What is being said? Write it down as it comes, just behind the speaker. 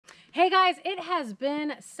Hey guys, it has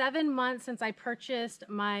been 7 months since I purchased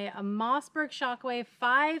my Mossberg Shockwave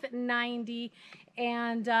 590,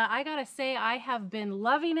 and I gotta say I have been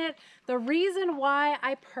loving it. The reason why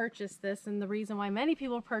I purchased this and the reason why many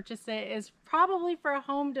people purchase it is probably for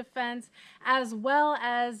home defense as well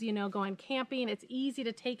as, you know, going camping. It's easy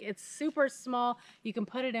to take, it's super small. You can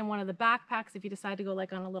put it in one of the backpacks if you decide to go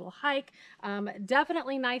like on a little hike.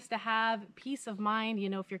 Definitely nice to have, peace of mind, you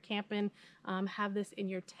know, if you're camping, have this in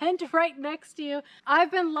your tent right next to you.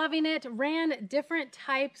 I've been loving it, ran different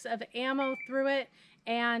types of ammo through it,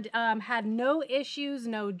 and had no issues,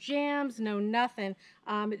 no jams, no nothing.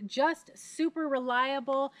 Just super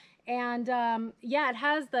reliable. And yeah, it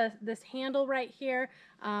has this handle right here,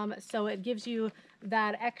 so it gives you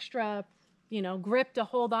that extra, you know, grip to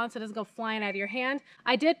hold on so it doesn't go flying out of your hand.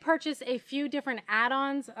 I did purchase a few different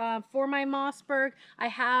add-ons for my Mossberg. I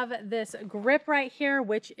have this grip right here,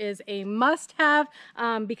 which is a must-have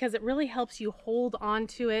because it really helps you hold on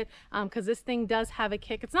to it because this thing does have a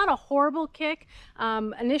kick. It's not a horrible kick.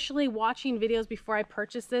 Initially watching videos before I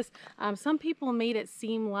purchased this, some people made it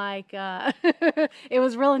seem like it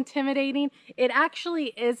was real intimidating. It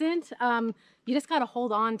actually isn't. You just got to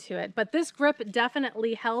hold on to it. But this grip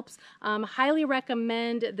definitely helps. Highly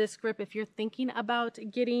recommend this grip if you're thinking about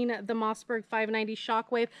getting the Mossberg 590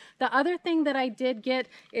 Shockwave. The other thing that I did get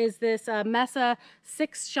is this Mesa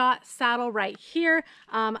 6-shot saddle right here.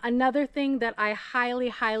 Another thing that I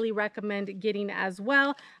highly recommend getting as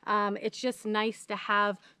well. It's just nice to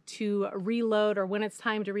have to reload, or when it's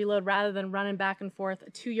time to reload, rather than running back and forth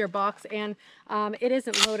to your box. And it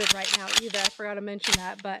isn't loaded right now either. I forgot to mention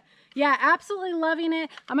that. But yeah, absolutely loving it.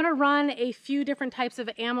 I'm going to run a few different types of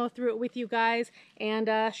ammo through it with you guys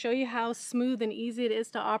and show you how smooth and easy it is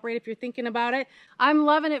to operate if you're thinking about it. I'm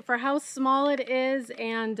loving it for how small it is,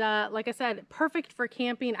 and like I said, perfect for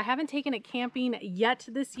camping. I haven't taken it camping yet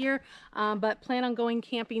this year, but plan on going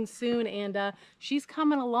camping soon, and she's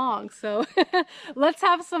coming along. So let's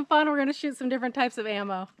have some fun. We're going to shoot some different types of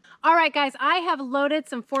ammo. All right, guys, I have loaded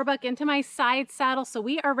some 4-buck into my side saddle, so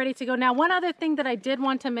we are ready to go. Now, one other thing that I did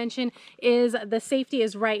want to mention is the safety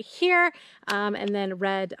is right here, and then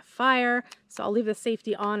red fire. So I'll leave the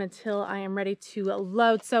safety on until I am ready to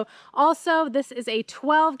load. So also, this is a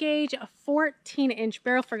 12 gauge, 14-inch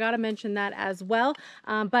barrel. Forgot to mention that as well.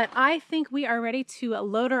 But I think we are ready to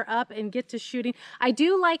load her up and get to shooting. I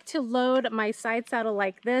do like to load my side saddle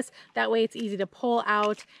like this. That way it's easy to pull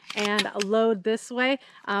out and load this way.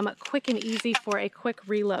 Quick and easy for a quick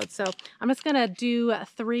reload. So I'm just gonna do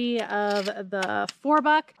 3 of the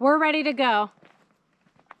 4-buck. We're ready to go.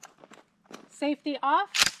 Safety off.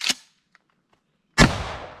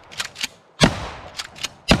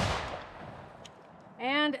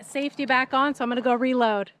 And safety back on, so I'm gonna go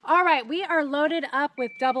reload. All right, we are loaded up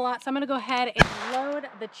with double-aught, so I'm gonna go ahead and load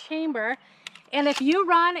the chamber. And if you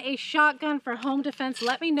run a shotgun for home defense,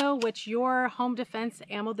 let me know which your home defense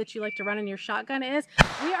ammo that you like to run in your shotgun is.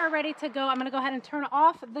 We are ready to go. I'm gonna go ahead and turn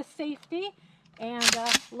off the safety and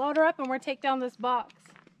load her up, and we're gonna take down this box.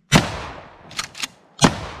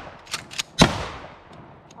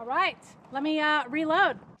 All right, let me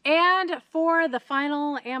reload. And for the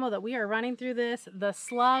final ammo that we are running through this, the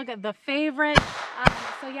slug, the favorite.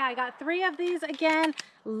 So yeah, I got 3 of these again.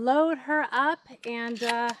 Load her up, and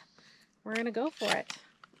we're gonna go for it.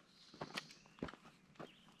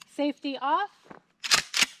 Safety off.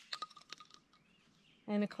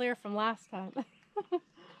 And a clear from last time.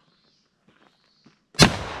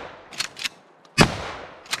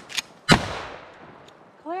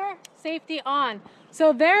 Clear, safety on.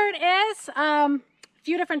 So there it is.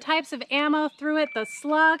 Few different types of ammo through it. The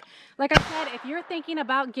slug, like I said, if you're thinking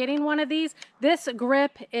about getting one of these, this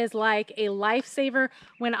grip is like a lifesaver.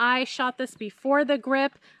 When I shot this before the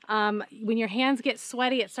grip, when your hands get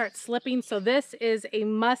sweaty, it starts slipping. So this is a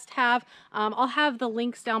must-have. I'll have the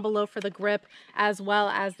links down below for the grip as well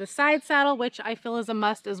as the side saddle, which I feel is a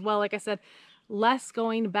must as well. Like I said, less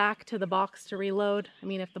going back to the box to reload. I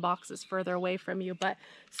mean, if the box is further away from you, but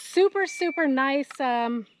super nice.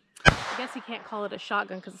 I guess you can't call it a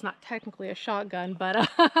shotgun because it's not technically a shotgun, but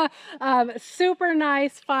super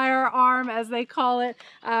nice firearm, as they call it.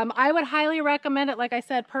 I would highly recommend it. Like I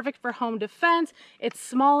said, perfect for home defense. It's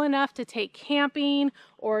small enough to take camping,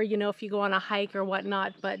 or, you know, if you go on a hike or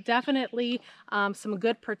whatnot, but definitely some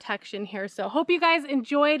good protection here. So hope you guys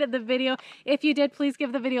enjoyed the video. If you did, please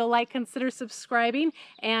give the video a like, consider subscribing,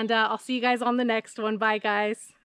 and I'll see you guys on the next one. Bye, guys.